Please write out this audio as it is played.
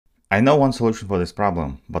I know one solution for this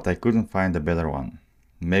problem, but I couldn't find a better one.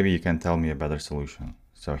 Maybe you can tell me a better solution.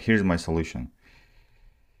 So here's my solution.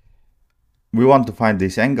 We want to find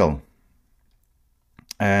this angle.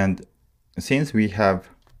 And since we have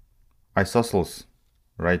isosceles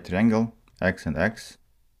right triangle, x and x,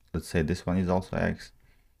 let's say this one is also x,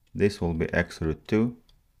 this will be x root 2.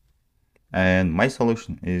 And my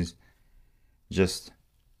solution is just,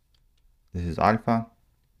 this is alpha.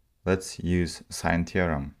 Let's use sine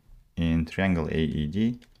theorem in triangle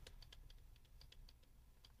AED.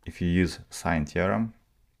 If you use sine theorem,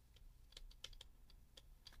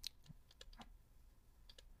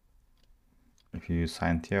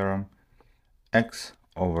 x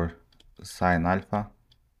over sine alpha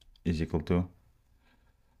is equal to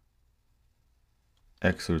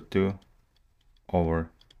x root 2 over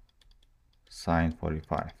sine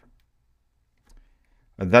 45.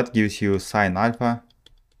 That gives you sine alpha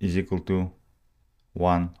is equal to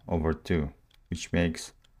 1 over 2, which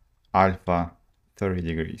makes alpha 30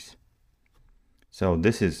 degrees. So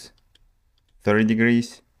this is 30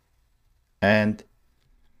 degrees, and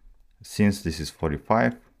since this is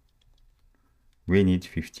 45, we need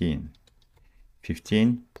 15.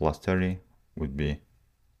 15 plus 30 would be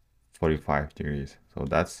 45 degrees. So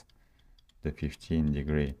that's the 15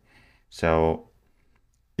 degree. So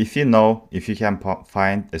if you can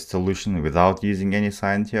find a solution without using any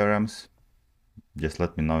sine theorems, just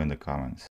let me know in the comments.